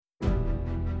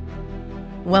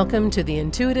Welcome to the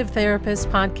Intuitive Therapist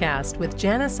Podcast with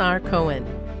Janis R. Cohen,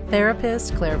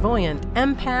 therapist, clairvoyant,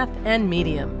 empath, and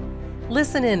medium.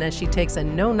 Listen in as she takes a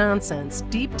no-nonsense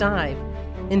deep dive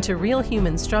into real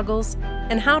human struggles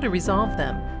and how to resolve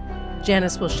them.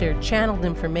 Janis will share channeled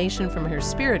information from her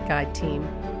spirit guide team,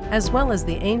 as well as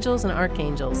the angels and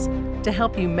archangels, to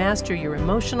help you master your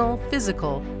emotional,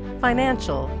 physical,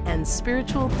 financial, and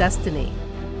spiritual destiny.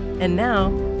 And now,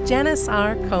 Janis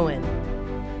R. Cohen.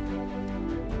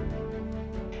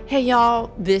 Hey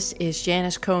y'all, this is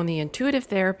Janis Cohen, the Intuitive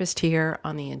Therapist here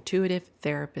on the Intuitive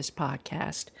Therapist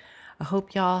Podcast. I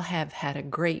hope y'all have had a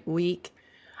great week.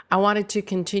 I wanted to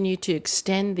continue to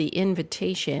extend the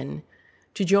invitation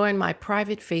to join my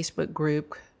private Facebook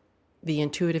group, The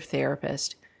Intuitive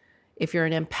Therapist. If you're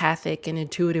an empathic and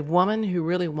intuitive woman who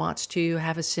really wants to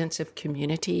have a sense of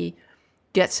community,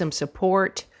 get some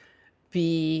support,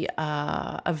 be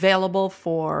available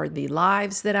for the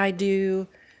lives that I do,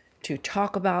 to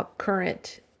talk about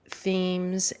current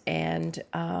themes and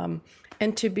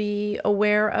to be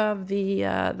aware of the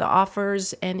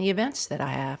offers and the events that I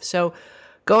have. So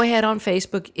go ahead on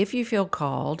Facebook if you feel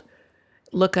called.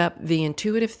 Look up The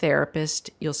Intuitive Therapist.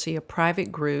 You'll see a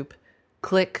private group.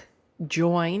 Click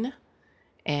join,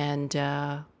 and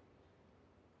I'll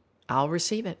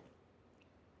receive it.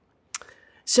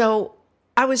 So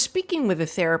I was speaking with a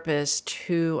therapist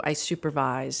who I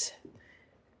supervise.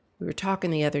 We were talking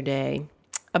the other day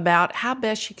about how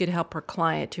best she could help her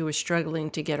client who was struggling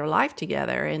to get her life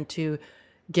together and to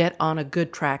get on a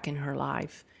good track in her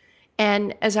life.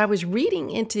 And as I was reading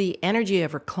into the energy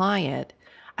of her client,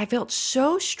 I felt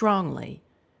so strongly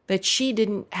that she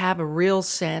didn't have a real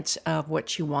sense of what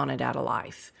she wanted out of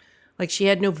life. Like she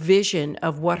had no vision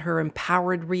of what her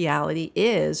empowered reality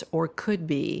is or could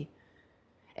be.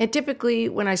 And typically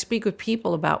when I speak with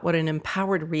people about what an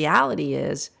empowered reality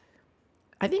is,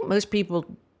 I think most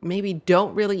people maybe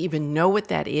don't really even know what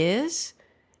that is.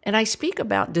 And I speak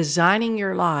about designing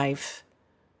your life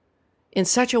in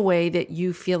such a way that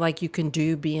you feel like you can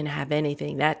do, be, and have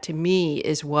anything. That to me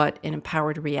is what an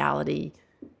empowered reality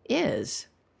is.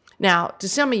 Now, to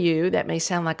some of you, that may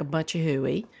sound like a bunch of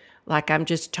hooey, like I'm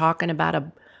just talking about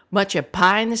a bunch of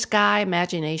pie in the sky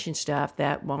imagination stuff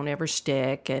that won't ever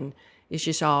stick. And it's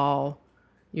just all,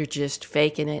 you're just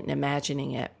faking it and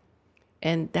imagining it.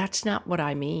 And that's not what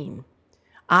I mean.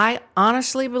 I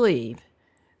honestly believe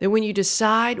that when you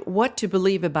decide what to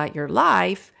believe about your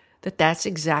life, that's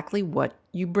exactly what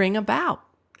you bring about.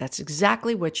 That's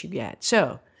exactly what you get.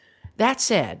 So, that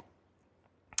said,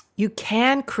 you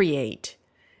can create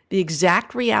the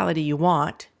exact reality you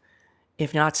want,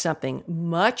 if not something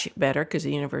much better, because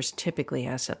the universe typically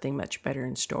has something much better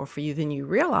in store for you than you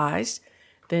realize.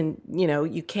 Then,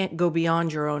 you can't go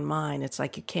beyond your own mind. It's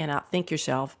like you can't outthink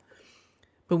yourself.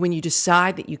 But when you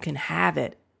decide that you can have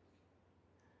it,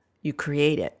 you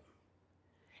create it.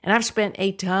 And I've spent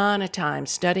a ton of time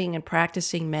studying and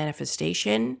practicing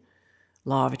manifestation,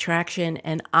 law of attraction,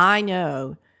 and I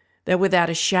know that without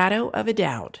a shadow of a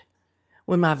doubt,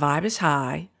 when my vibe is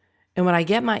high and when I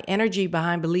get my energy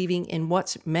behind believing in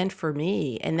what's meant for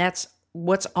me, and that's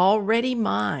what's already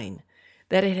mine,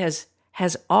 that it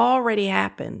has already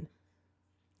happened,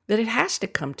 that it has to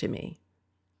come to me.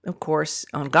 Of course,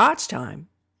 on God's time.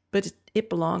 But it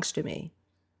belongs to me.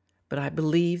 But I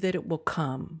believe that it will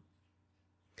come.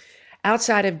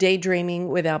 Outside of daydreaming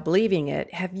without believing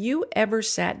it, have you ever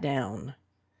sat down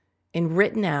and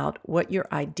written out what your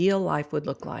ideal life would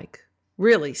look like?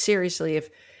 Really, seriously, if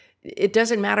it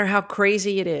doesn't matter how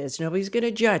crazy it is, nobody's going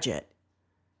to judge it.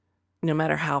 No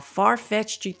matter how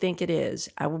far-fetched you think it is,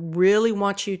 I really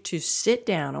want you to sit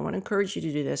down. I want to encourage you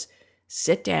to do this.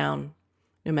 Sit down,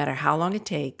 no matter how long it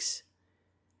takes.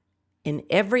 In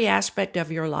every aspect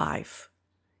of your life,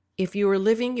 if you were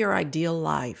living your ideal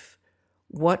life,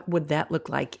 what would that look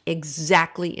like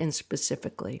exactly and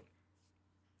specifically?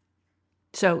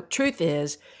 So, truth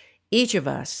is, each of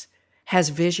us has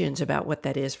visions about what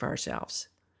that is for ourselves.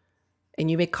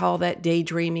 And you may call that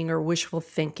daydreaming or wishful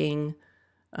thinking,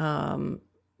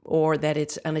 or that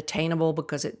it's unattainable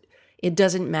because it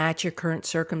doesn't match your current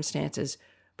circumstances.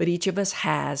 But each of us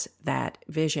has that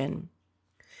vision.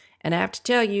 And I have to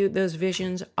tell you, those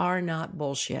visions are not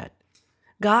bullshit.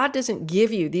 God doesn't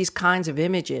give you these kinds of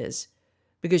images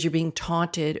because you're being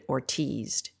taunted or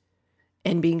teased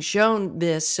and being shown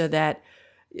this so that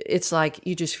it's like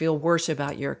you just feel worse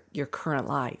about your current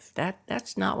life.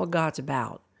 That's not what God's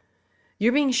about.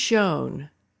 You're being shown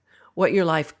what your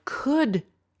life could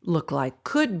look like,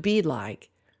 could be like,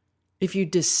 if you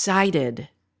decided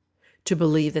to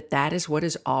believe that that is what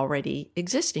is already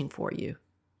existing for you.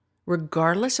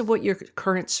 Regardless of what your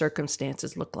current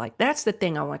circumstances look like. That's the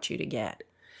thing I want you to get.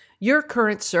 Your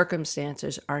current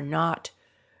circumstances are not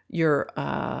your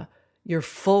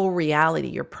full reality,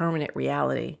 your permanent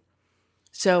reality.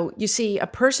 So you see, a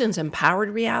person's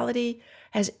empowered reality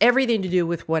has everything to do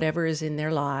with whatever is in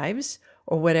their lives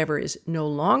or whatever is no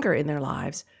longer in their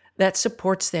lives that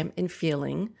supports them in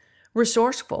feeling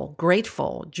resourceful,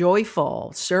 grateful,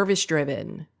 joyful,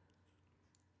 service-driven,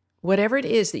 whatever it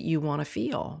is that you want to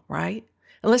feel, right?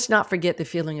 And let's not forget the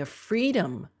feeling of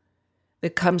freedom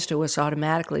that comes to us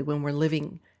automatically when we're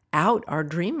living out our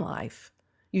dream life.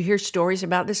 You hear stories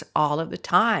about this all of the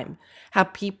time, how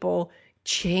people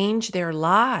change their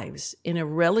lives in a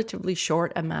relatively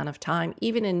short amount of time,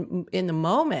 even in the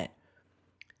moment,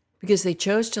 because they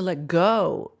chose to let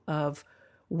go of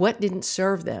what didn't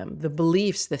serve them, the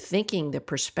beliefs, the thinking, the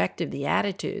perspective, the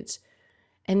attitudes,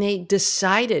 and they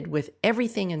decided with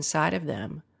everything inside of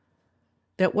them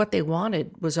that what they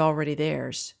wanted was already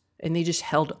theirs, and they just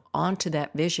held on to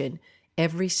that vision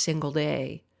every single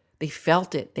day. They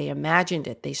felt it, they imagined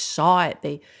it, they saw it,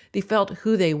 they felt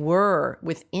who they were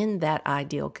within that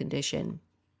ideal condition.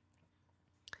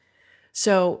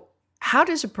 So, how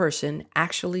does a person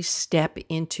actually step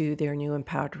into their new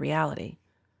empowered reality?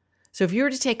 So, if you were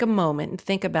to take a moment and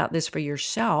think about this for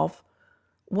yourself,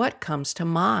 what comes to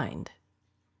mind?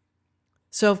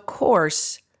 So, of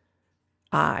course,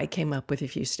 I came up with a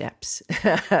few steps.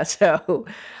 So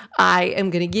I am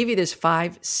going to give you this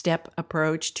 5-step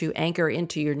approach to anchor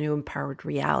into your new empowered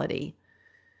reality.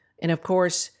 And of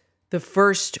course, the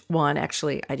first one,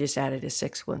 actually, I just added a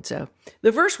 6th one. So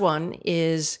the first one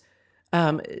is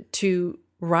to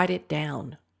write it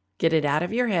down. Get it out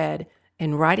of your head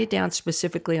and write it down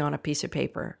specifically on a piece of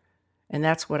paper. And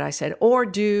that's what I said. Or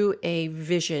do a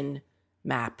vision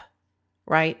map,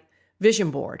 right?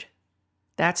 Vision board.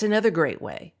 That's another great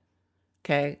way,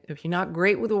 okay? If you're not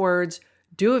great with words,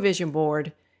 do a vision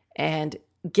board and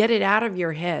get it out of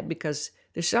your head, because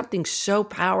there's something so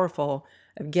powerful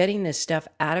of getting this stuff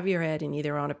out of your head and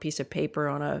either on a piece of paper,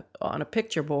 on a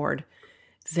picture board,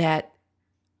 that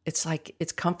it's like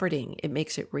it's comforting. It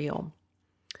makes it real.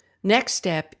 Next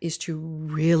step is to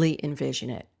really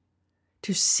envision it,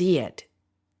 to see it,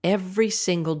 every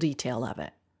single detail of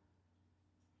it,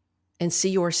 and see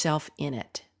yourself in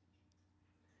it.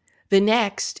 The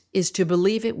next is to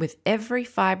believe it with every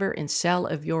fiber and cell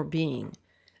of your being,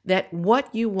 that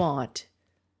what you want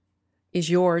is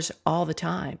yours all the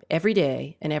time, every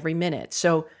day and every minute.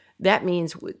 So that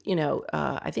means,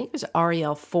 I think it was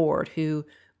Ariel Ford who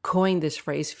coined this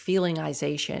phrase,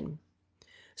 feelingization.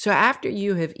 So after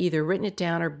you have either written it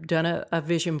down or done a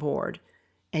vision board,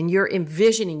 and you're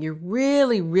envisioning, you're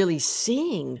really, really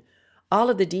seeing all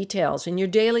of the details in your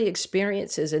daily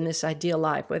experiences in this ideal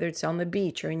life, whether it's on the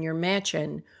beach or in your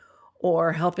mansion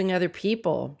or helping other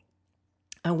people,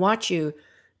 I want you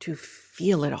to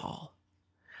feel it all.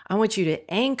 I want you to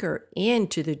anchor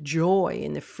into the joy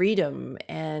and the freedom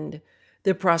and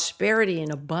the prosperity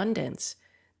and abundance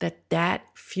that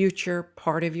future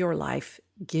part of your life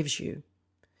gives you.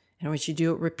 And I want you to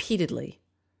do it repeatedly,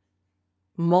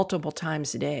 multiple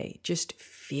times a day. Just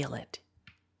feel it.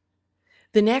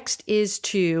 The next is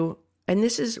and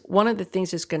this is one of the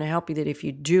things that's going to help you, that if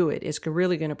you do it, it's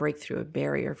really going to break through a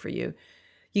barrier for you.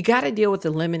 You got to deal with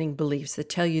the limiting beliefs that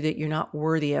tell you that you're not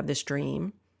worthy of this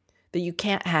dream, that you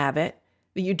can't have it,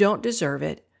 that you don't deserve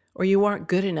it, or you aren't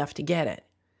good enough to get it.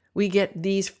 We get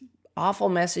these awful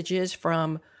messages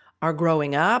from our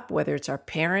growing up, whether it's our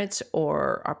parents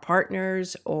or our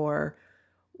partners or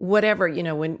whatever.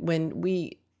 When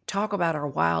we talk about our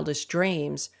wildest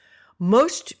dreams,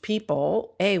 most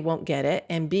people, A, won't get it,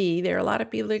 and B, there are a lot of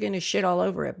people that are going to shit all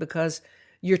over it because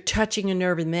you're touching a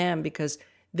nerve in them because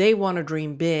they want to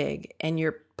dream big and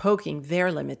you're poking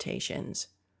their limitations.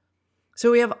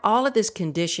 So we have all of this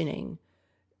conditioning,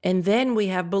 and then we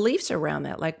have beliefs around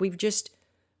that. Like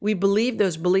we believe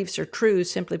those beliefs are true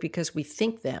simply because we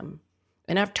think them.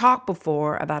 And I've talked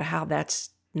before about how that's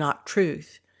not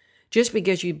truth. Just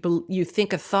because you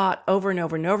think a thought over and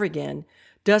over and over again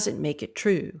doesn't make it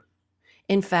true.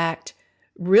 In fact,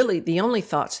 really, the only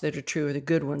thoughts that are true are the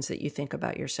good ones that you think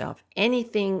about yourself.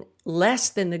 Anything less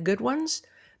than the good ones,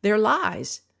 they're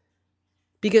lies,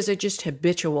 because they're just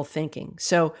habitual thinking.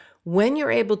 So when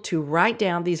you're able to write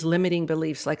down these limiting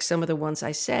beliefs, like some of the ones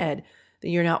I said, that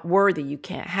you're not worthy, you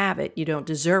can't have it, you don't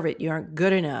deserve it, you aren't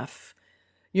good enough,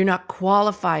 you're not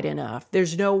qualified enough,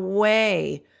 there's no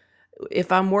way,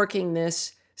 if I'm working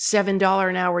this $7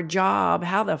 an hour job,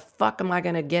 how the fuck am I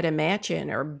going to get a mansion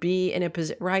or be in a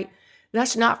position, right?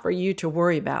 That's not for you to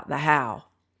worry about the how.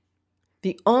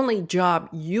 The only job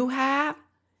you have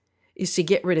is to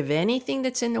get rid of anything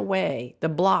that's in the way, the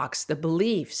blocks, the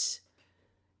beliefs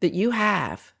that you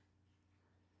have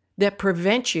that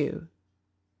prevent you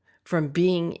from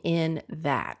being in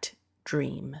that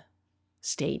dream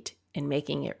state and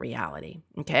making it reality.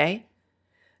 Okay?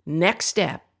 Next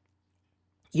step,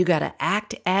 you got to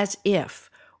act as if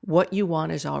what you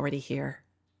want is already here.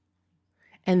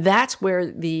 And that's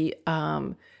where the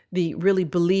really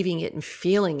believing it and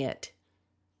feeling it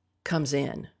comes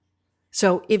in.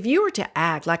 So if you were to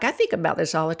act, like I think about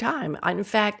this all the time. In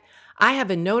fact, I have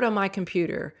a note on my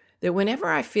computer that whenever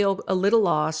I feel a little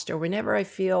lost or whenever I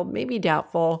feel maybe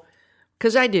doubtful,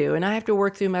 because I do, and I have to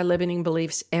work through my limiting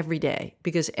beliefs every day,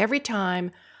 because every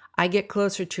time I get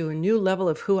closer to a new level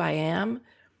of who I am,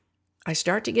 I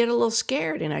start to get a little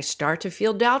scared and I start to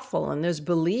feel doubtful. And those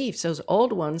beliefs, those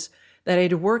old ones that I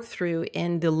had to work through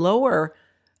in the lower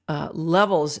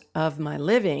levels of my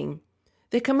living,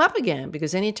 they come up again,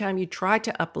 because anytime you try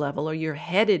to up level or you're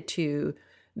headed to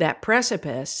that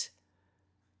precipice,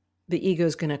 the ego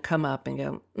is going to come up and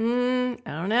go, I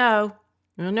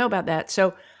don't know about that.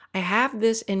 So I have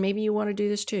this, and maybe you want to do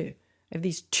this too. I have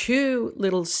these two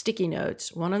little sticky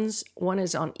notes. One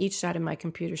is on each side of my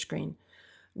computer screen.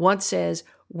 One says,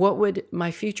 what would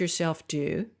my future self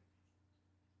do?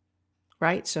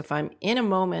 Right? So if I'm in a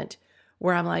moment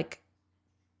where I'm like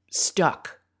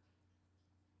stuck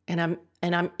and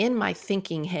I'm in my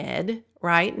thinking head,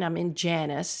 right? And I'm in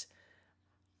Janis,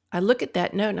 I look at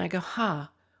that note and I go,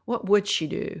 what would she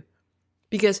do?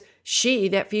 Because she,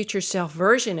 that future self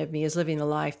version of me, is living the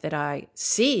life that I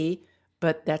see,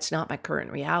 but that's not my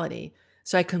current reality.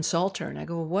 So I consult her and I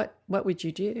go, what would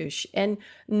you do? And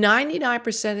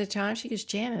 99% of the time she goes,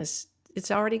 Janis,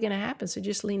 it's already going to happen. So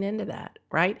just lean into that,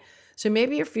 right? So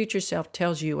maybe your future self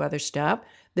tells you other stuff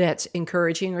that's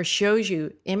encouraging, or shows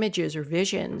you images or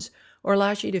visions, or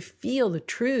allows you to feel the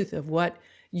truth of what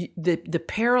the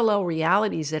parallel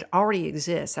realities that already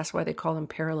exist. That's why they call them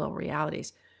parallel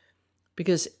realities,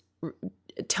 because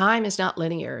time is not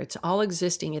linear. It's all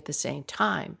existing at the same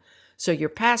time. So your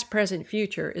past, present,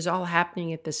 future is all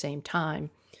happening at the same time.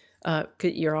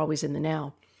 You're always in the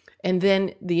now. And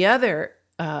then the other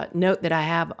note that I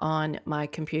have on my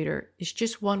computer is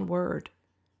just one word.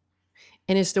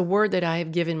 And it's the word that I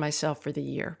have given myself for the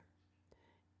year.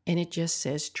 And it just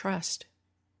says trust.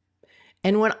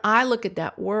 And when I look at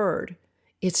that word,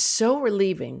 it's so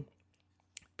relieving,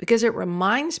 because it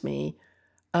reminds me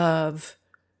of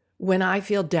when I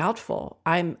feel doubtful.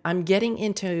 I'm getting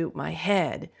into my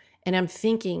head and I'm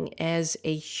thinking as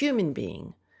a human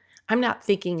being. I'm not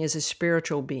thinking as a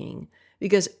spiritual being,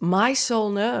 because my soul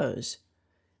knows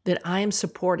that I am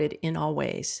supported in all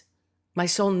ways. My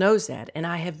soul knows that, and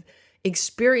I have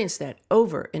experienced that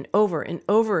over and over and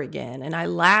over again. And I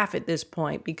laugh at this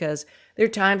point, because there are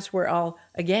times where I'll,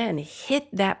 again, hit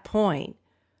that point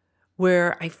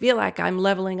where I feel like I'm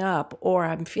leveling up, or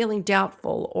I'm feeling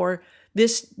doubtful, or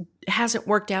this hasn't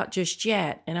worked out just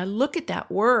yet. And I look at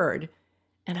that word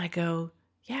and I go,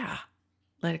 yeah,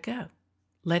 let it go.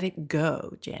 Let it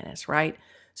go, Janis, right?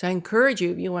 So I encourage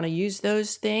you, if you want to use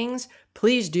those things,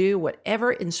 please do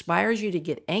whatever inspires you to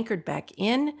get anchored back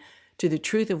in to the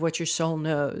truth of what your soul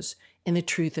knows and the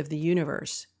truth of the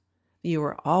universe. You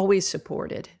are always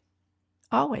supported.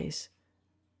 Always.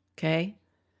 Okay?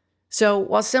 So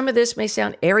while some of this may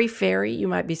sound airy-fairy, you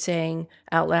might be saying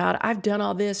out loud, I've done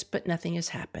all this, but nothing has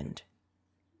happened.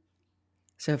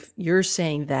 So if you're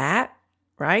saying that,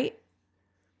 right?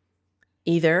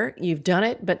 Either you've done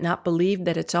it, but not believed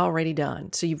that it's already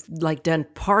done. So you've done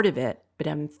part of it, but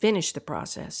haven't finished the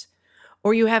process.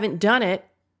 Or you haven't done it,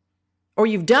 or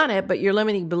you've done it, but your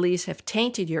limiting beliefs have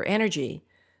tainted your energy.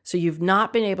 So you've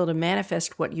not been able to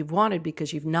manifest what you've wanted,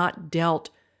 because you've not dealt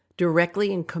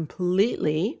directly and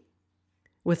completely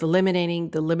with eliminating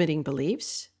the limiting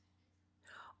beliefs.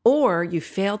 Or you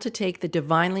fail to take the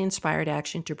divinely inspired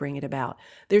action to bring it about.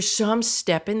 There's some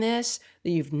step in this that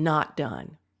you've not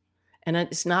done. And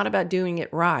it's not about doing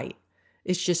it right.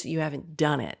 It's just that you haven't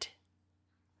done it.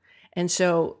 And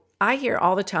so I hear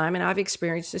all the time, and I've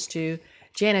experienced this too,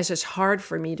 Janis, it's hard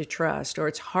for me to trust, or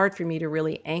it's hard for me to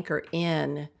really anchor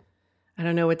in. I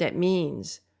don't know what that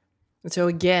means. And so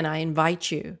again, I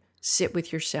invite you, sit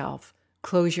with yourself,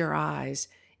 close your eyes,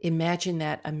 imagine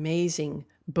that amazing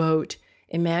boat.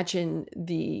 Imagine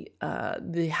the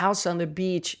house on the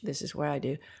beach. This is what I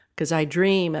do, because I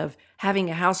dream of having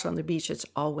a house on the beach that's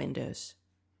all windows,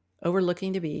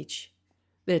 overlooking the beach.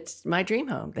 That's my dream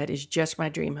home. That is just my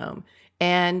dream home.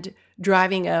 And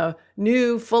driving a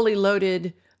new, fully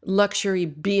loaded luxury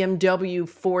BMW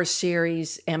 4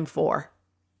 Series M4.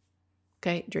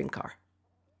 Okay, dream car.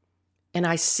 And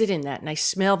I sit in that and I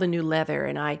smell the new leather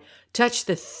and I touch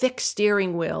the thick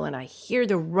steering wheel and I hear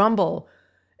the rumble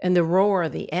and the roar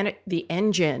of the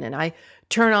engine, and I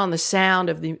turn on the sound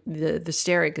of the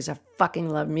stereo because I fucking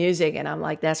love music, and I'm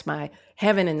like, that's my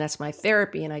heaven and that's my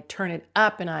therapy, and I turn it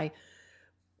up and I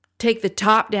take the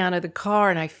top down of the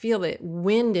car and I feel the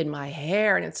wind in my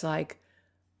hair, and it's like,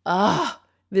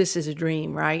 this is a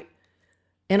dream, right?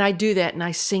 And I do that and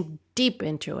I sink deep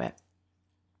into it.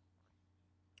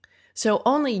 So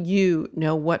only you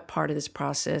know what part of this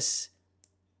process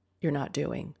you're not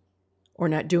doing or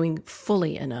not doing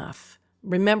fully enough.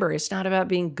 Remember, it's not about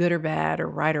being good or bad or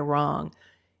right or wrong.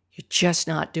 You're just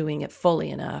not doing it fully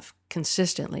enough,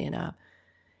 consistently enough.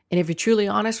 And if you're truly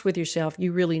honest with yourself,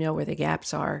 you really know where the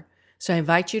gaps are. So I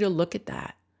invite you to look at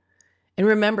that. And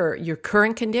remember, your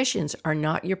current conditions are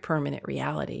not your permanent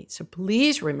reality. So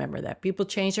please remember that. People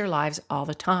change their lives all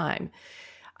the time.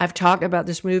 I've talked about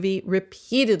this movie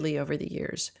repeatedly over the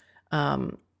years.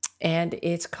 And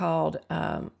it's called,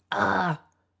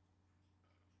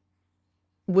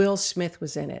 Will Smith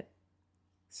was in it.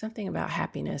 Something about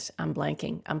happiness. I'm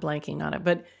blanking on it.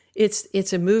 But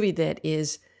it's a movie that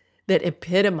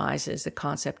epitomizes the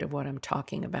concept of what I'm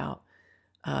talking about.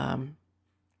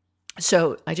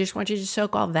 So I just want you to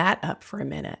soak all that up for a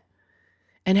minute.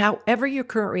 And however your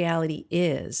current reality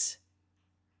is,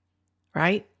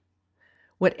 right?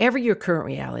 Whatever your current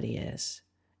reality is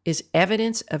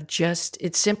evidence of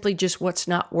it's simply just what's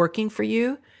not working for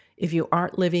you if you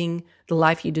aren't living the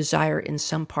life you desire in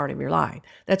some part of your life.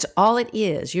 That's all it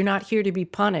is. You're not here to be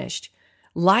punished.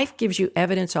 Life gives you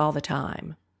evidence all the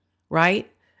time,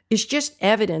 right? It's just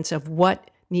evidence of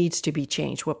what needs to be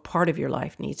changed, what part of your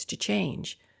life needs to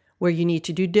change, where you need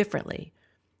to do differently.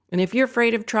 And if you're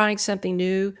afraid of trying something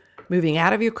new, moving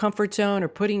out of your comfort zone or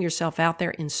putting yourself out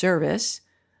there in service,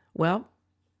 well,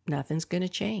 nothing's going to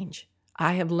change.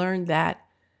 I have learned that.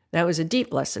 That was a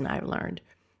deep lesson I've learned.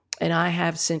 And I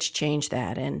have since changed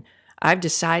that. And I've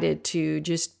decided to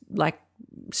just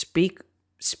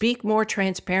speak more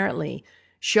transparently,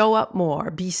 show up more,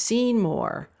 be seen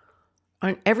more.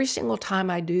 And every single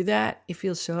time I do that, it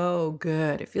feels so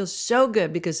good. It feels so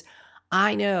good because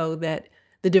I know that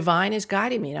the divine is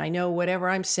guiding me. And I know whatever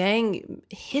I'm saying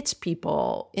hits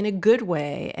people in a good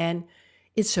way. And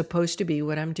it's supposed to be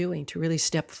what I'm doing, to really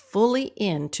step fully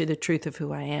into the truth of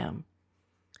who I am.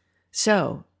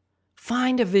 So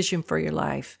find a vision for your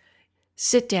life.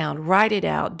 Sit down, write it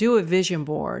out, do a vision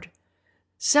board,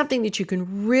 something that you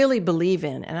can really believe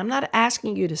in. And I'm not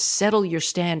asking you to settle your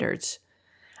standards.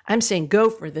 I'm saying go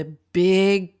for the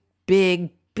big,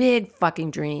 big, big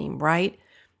fucking dream, right?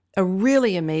 A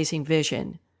really amazing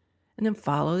vision. And then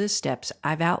follow the steps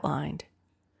I've outlined.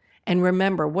 And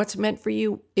remember, what's meant for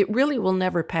you, it really will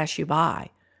never pass you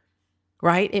by,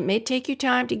 right? It may take you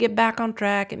time to get back on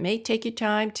track. It may take you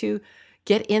time to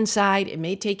get inside. It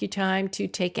may take you time to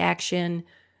take action.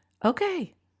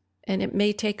 Okay. And it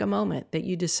may take a moment that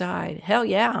you decide, hell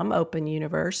yeah, I'm open,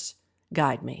 universe.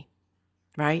 Guide me,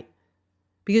 right?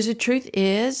 Because the truth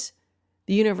is,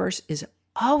 the universe is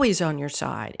always on your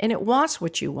side and it wants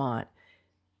what you want.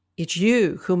 It's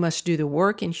you who must do the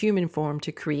work in human form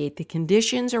to create the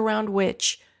conditions around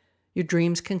which your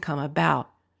dreams can come about.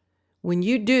 When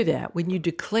you do that, when you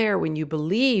declare, when you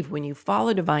believe, when you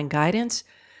follow divine guidance,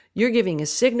 you're giving a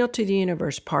signal to the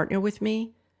universe, partner with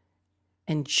me.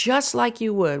 And just like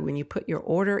you would when you put your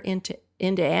order into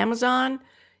Amazon,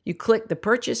 you click the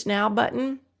purchase now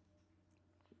button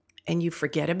and you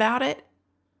forget about it.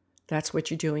 That's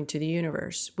what you're doing to the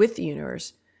universe, with the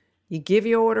universe. You give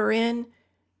your order in,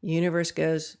 the universe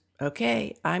goes,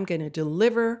 okay, I'm going to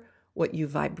deliver what you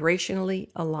vibrationally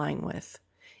align with.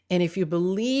 And if you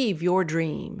believe your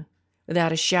dream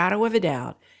without a shadow of a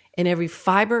doubt, in every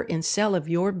fiber and cell of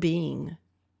your being,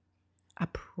 I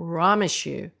promise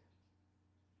you,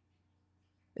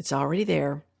 it's already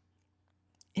there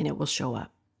and it will show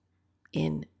up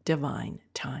in divine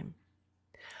time.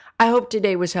 I hope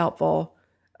today was helpful.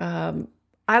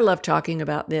 I love talking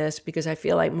about this because I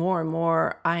feel like more and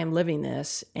more I am living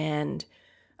this. And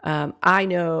I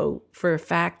know for a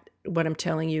fact what I'm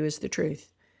telling you is the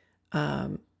truth.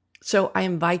 So I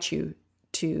invite you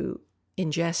to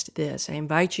ingest this. I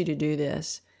invite you to do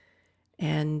this.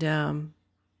 And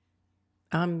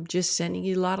I'm just sending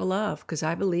you a lot of love because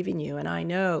I believe in you. And I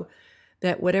know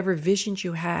that whatever visions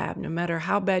you have, no matter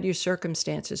how bad your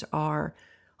circumstances are,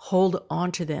 hold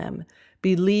on to them,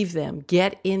 believe them,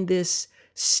 get in this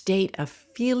state of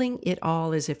feeling it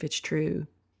all as if it's true.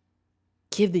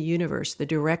 Give the universe the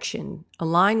direction,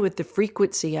 align with the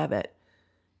frequency of it,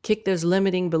 kick those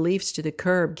limiting beliefs to the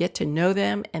curb, get to know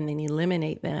them, and then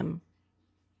eliminate them.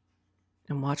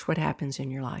 And watch what happens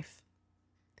in your life.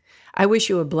 I wish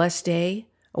you a blessed day,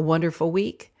 a wonderful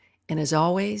week, and as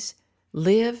always,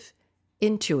 live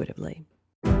intuitively.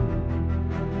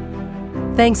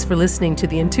 Thanks for listening to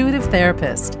The Intuitive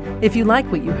Therapist. If you like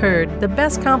what you heard, the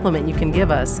best compliment you can give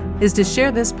us is to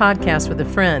share this podcast with a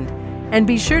friend, and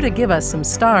be sure to give us some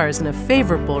stars and a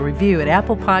favorable review at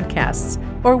Apple Podcasts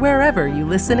or wherever you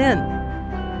listen in.